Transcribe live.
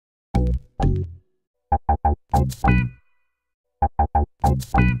Thank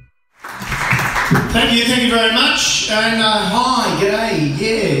you very much. And hi, g'day,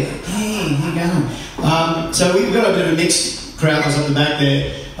 yeah, hey, how you going? So we've got a bit of a mixed crowd that's up the back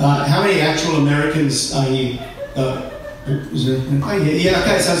there. How many actual Americans are here? Is there, oh yeah,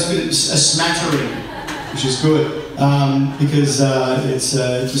 okay, so it's a smattering, which is good, because it's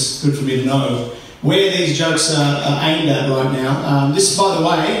just good for me to know where these jokes are aimed at right now. This, by the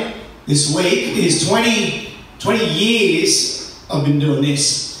way, this week is 20 years I've been doing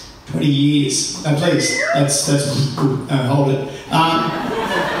this. 20 years. No, please, that's hold it.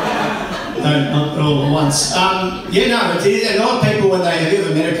 No, not all at once. Yeah, no, a lot of people, have you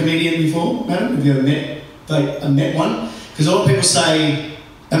ever met a comedian before, madam? Have you ever met one? Because a lot of people say,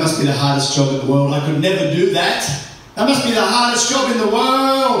 that must be the hardest job in the world. I could never do that. That must be the hardest job in the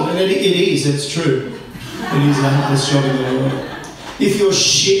world. And it is, it's true. It is the hardest job in the world. If you're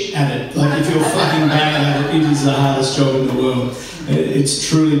shit at it, like if you're fucking bad at it, it is the hardest job in the world. It's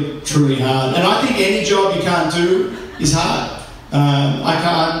truly, truly hard. And I think any job you can't do is hard.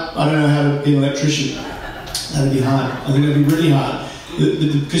 I don't know how to be an electrician. That'd be hard. I think it'd be really hard.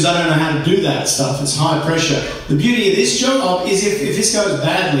 Because I don't know how to do that stuff. It's high pressure. The beauty of this job is if this goes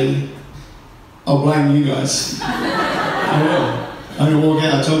badly, I'll blame you guys. I will. I'm going to walk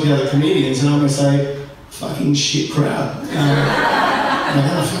out and talk to the other comedians and I'm going to say, fucking shit crowd.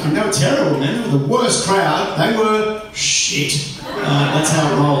 They were terrible, man. They were the worst crowd. They were shit. That's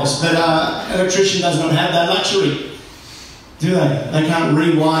how it rolls. But an electrician does not have that luxury, do they? They can't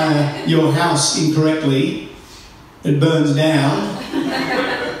rewire your house incorrectly. It burns down.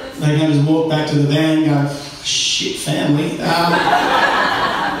 They can just walk back to the van and go, shit family.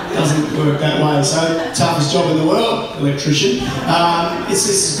 Doesn't work that way. So, toughest job in the world, electrician. It's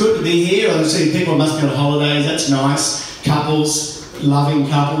just good to be here. I see people must be on holidays. That's nice. Couples. Loving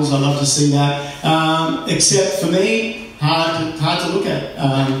couples, I love to see that. Except for me, hard to look at.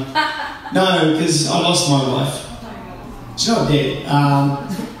 No, because I lost my wife. She's not dead.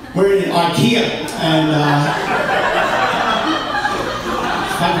 We're in IKEA and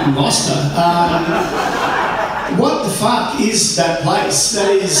fucking lost her. What the fuck is that place? That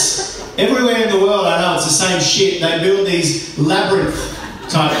is everywhere in the world. I know it's the same shit. They build these labyrinth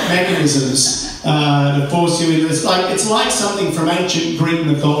type mechanisms. To force you into this, it's like something from ancient Greek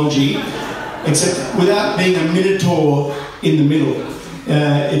mythology, except without being a minotaur in the middle.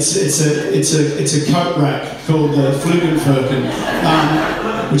 It's a coat rack called the Flugenfurken,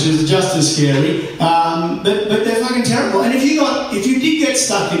 which is just as scary. But they're fucking terrible. And if you did get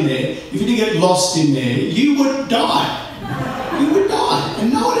stuck in there, if you did get lost in there, you would die. You would die,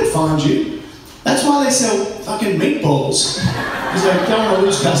 and no one would find you. That's why they sell fucking meatballs, because they don't want to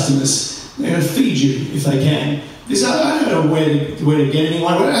lose customers. They're going to feed you if they can. Because I don't know where to get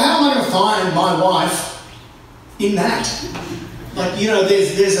anyone. How am I going to find my wife in that?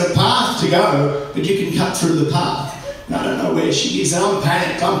 There's a path to go, but you can cut through the path. And I don't know where she is. And I'm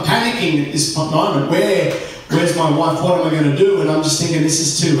panicked. I'm panicking at this moment. Where's my wife? What am I going to do? And I'm just thinking, this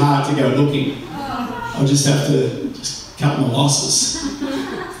is too hard to go looking. I'll just have to cut my losses.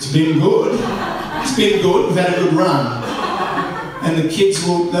 It's been good. It's been good. We've had a good run. And the kids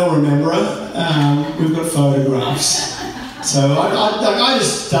they'll remember her. We've got photographs. So I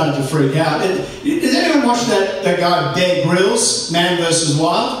just started to freak out. Has anyone watched that guy Bear Grylls, Man vs.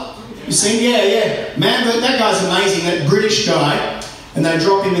 Wild? You seen? Yeah. That guy's amazing, that British guy. And they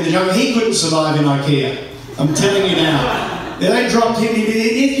dropped him in the jungle. He couldn't survive in IKEA. I'm telling you now. They dropped him. Do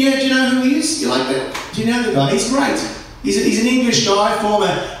you know who he is? You like that? Do you know the guy? He's great. He's an English guy,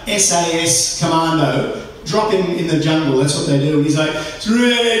 former SAS commando. Drop him in the jungle, that's what they do. And he's like, it's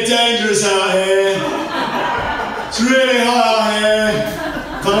really dangerous out here. It's really hot out here.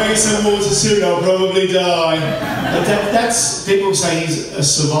 If I don't get some water soon, I'll probably die. But that's, people say he's a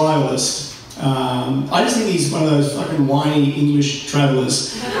survivalist. I just think he's one of those fucking whiny English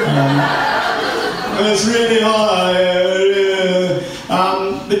travellers. It's really hot out here.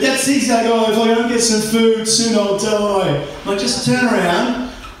 But that's he's like, oh, if I don't get some food soon, I'll die. I just turn around.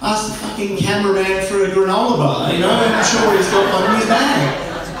 Ask the fucking cameraman for a granola bar, I'm sure he's got one in his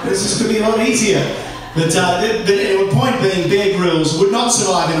bag. This could be a lot easier. But the point being, Bear Grylls would not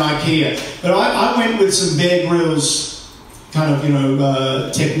survive in IKEA. But I went with some Bear Grylls kind of,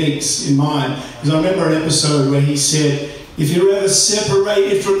 techniques in mind. Because I remember an episode where he said, if you're ever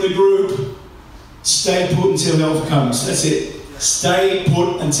separated from the group, stay put until help comes. That's it. Stay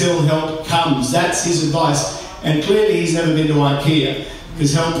put until help comes. That's his advice. And clearly he's never been to IKEA.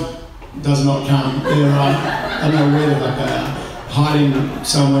 Because help does not come. I don't know where the fuck they are, hiding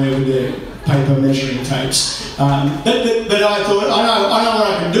somewhere with their paper measuring tapes. But I thought, I know what I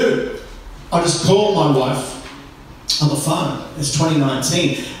can do. I just called my wife on the phone. It's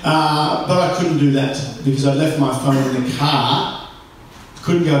 2019. But I couldn't do that because I'd left my phone in the car.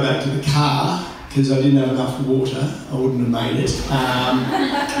 Couldn't go back to the car because I didn't have enough water. I wouldn't have made it.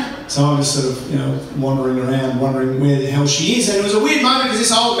 So I was sort of, you know, wandering around, wondering where the hell she is. And it was a weird moment because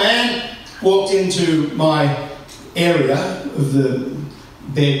this old man walked into my area of the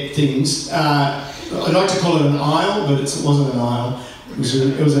bed things. I'd like to call it an aisle, but it wasn't an aisle. It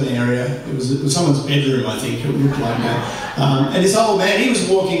was an area. It was someone's bedroom, I think. It looked like that. And this old man, he was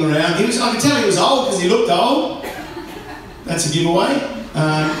walking around. I could tell he was old because he looked old. That's a giveaway.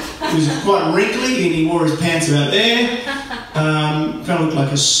 He was quite wrinkly and he wore his pants about there. Kind of looked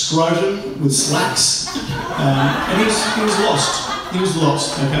like a scrotum with slacks. And he was lost. He was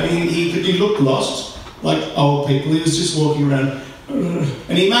lost. Okay, he looked lost, like old people. He was just walking around,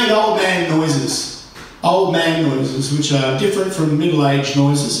 and he made old man noises. Old man noises, which are different from middle-aged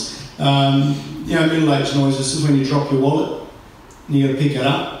noises. You know, middle-aged noises is when you drop your wallet and you got to pick it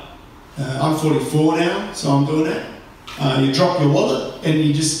up. I'm 44 now, so I'm doing that. You drop your wallet and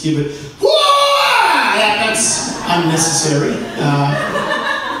you just give it. That's unnecessary.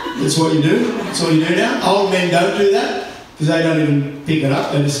 That's what you do. That's what you do now. Old men don't do that because they don't even pick it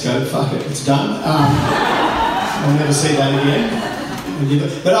up. They just go, fuck it, it's done. I'll never see that again.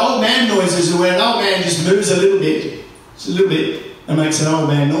 But old man noises are where an old man just moves a little bit, and makes an old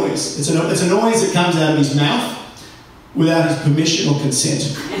man noise. It's a noise that comes out of his mouth without his permission or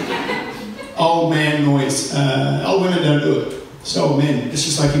consent. Old man noise. Old women don't do it. It's old men. It's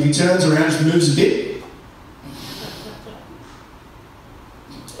just like if he turns around, just moves a bit.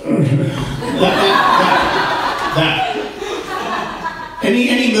 that.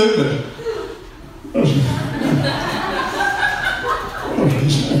 Any movement.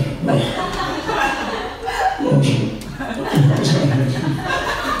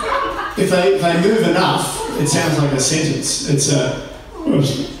 If they move enough, it sounds like a sentence. It's a.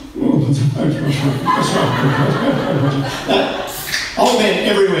 Old men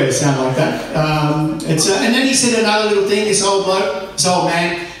everywhere sound like that. And then he said another little thing. This old bloke, this old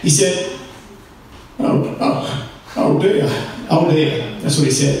man, he said, "Oh dear, oh dear." That's what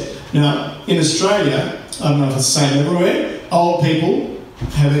he said. Now in Australia, I don't know if it's the same everywhere. Old people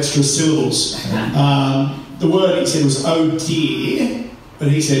have extra syllables. The word he said was "oh dear," but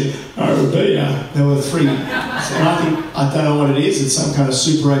he said "oh dear." There were three. And I don't know what it is. It's some kind of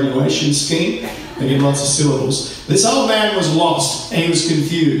superannuation scheme. They get lots of syllables. This old man was lost and he was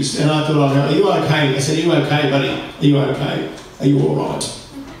confused. And I thought, "Are you okay?" I said, "Are you okay, buddy? Are you okay? Are you all right?"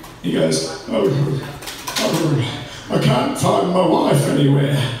 He goes, I can't find my wife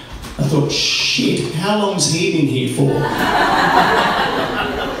anywhere." I thought, shit, how long's he been here for? I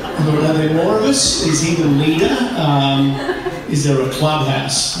thought, are there more of us? Is he the leader? Is there a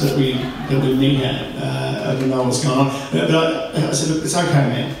clubhouse that we meet at? I don't know what's going on. But I said, "Look, it's okay,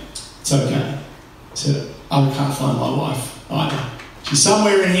 man. It's okay." I said, "I can't find my wife either. She's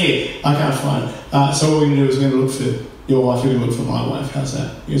somewhere in here. I can't find her. So what we're going to do is we're going to look for your wife. We're going to look for my wife. How's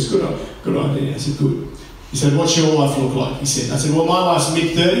that?" He goes, good idea." I said, "Good." He said, "What's your wife look like?" He said. I said, "Well, my wife's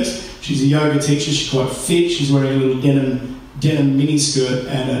mid-30s. She's a yoga teacher. She's quite fit. She's wearing a little denim mini skirt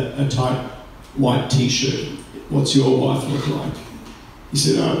and a tight white t-shirt. What's your wife look like?" He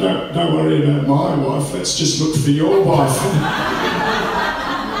said, "Oh, don't worry about my wife. Let's just look for your wife."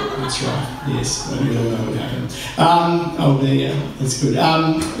 That's right. Yes, I don't know what happened. Oh, there you go. That's good.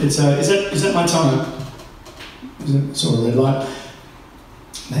 Is that my time? It's all a red light.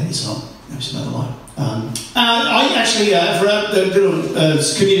 Maybe it's not. Maybe it's another light. I actually for a little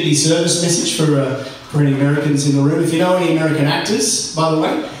community service message for any Americans in the room. If you know any American actors, by the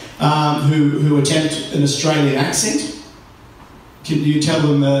way, who attempt an Australian accent, can you tell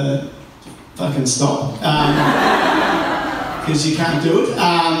them fucking stop? Because you can't do it.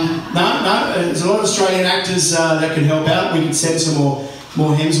 No, there's a lot of Australian actors that can help out. We could send some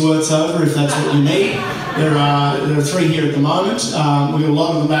more Hemsworths over if that's what you need. There are 3 here at the moment. We've got a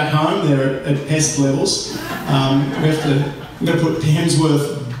lot of them back home. They're at pest levels. We've got to put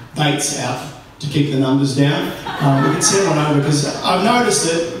Hemsworth baits out to keep the numbers down. We can send one over because I've noticed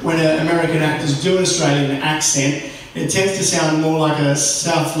that when American actors do an Australian accent, it tends to sound more like a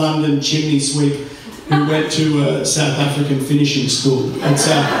South London chimney sweep who went to a South African finishing school. It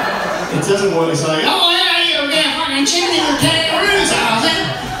doesn't work. It's like, "Oh yeah, you're a fucking chimney kangaroos,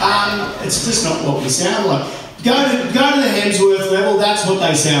 it's just not what we sound like. Go to the Hemsworth level. That's what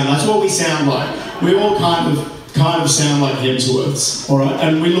they sound. That's what we sound like. We all kind of sound like Hemsworths, all right,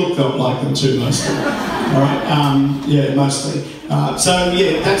 and we look like them too mostly. All right, yeah, mostly. So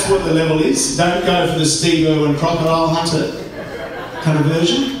yeah, that's what the level is. Don't go for the Steve Irwin Crocodile Hunter kind of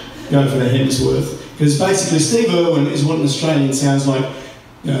version. go for the Hemsworth. Because basically Steve Irwin is what an Australian sounds like,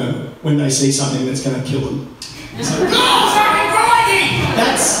 you know, when they see something that's going to kill them. It's like, oh, fucking Crikey!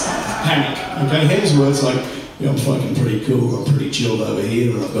 That's panic, okay? Hemsworth's like, yeah, I'm fucking pretty cool, I'm pretty chilled over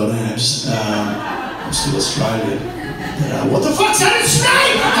here, and I've got abs. I'm still Australian. But, what the fuck's that in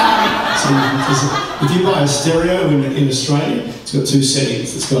so if you buy a stereo in Australia, it's got two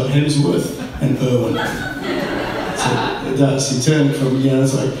settings. It's got Hemsworth and Irwin. So it does. You turn it from, you know,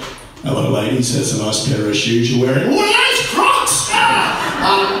 it's like, hello ladies, that's a nice pair of shoes you're wearing. What are those Crocs?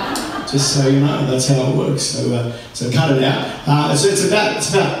 Just so you know, that's how it works. So cut it out. So it's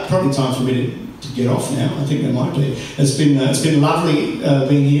about probably time for me to get off now. I think there might be. It's been lovely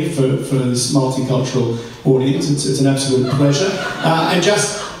being here for this multicultural audience. It's an absolute pleasure. And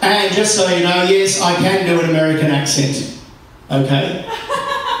just so you know, yes, I can do an American accent. Okay,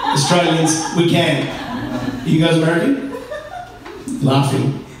 Australians, we can. Are you guys American?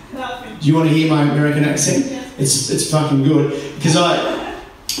 Laughing. Do you want to hear my American accent? It's fucking good because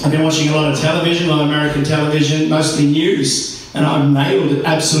I've been watching a lot of television, a lot of American television, mostly news, and I've nailed it,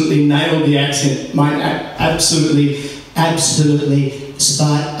 absolutely nailed the accent. Mine absolutely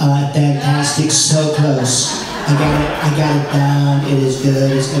spot fantastic, so close. I got it down, it is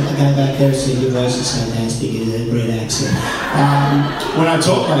good. I got it back there, so your voice is fantastic, it is a great accent. When I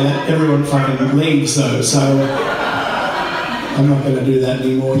talk like that, everyone fucking leaves though, so I'm not going to do that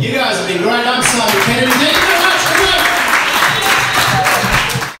anymore. You guys have been great. I'm Simon Kennedy.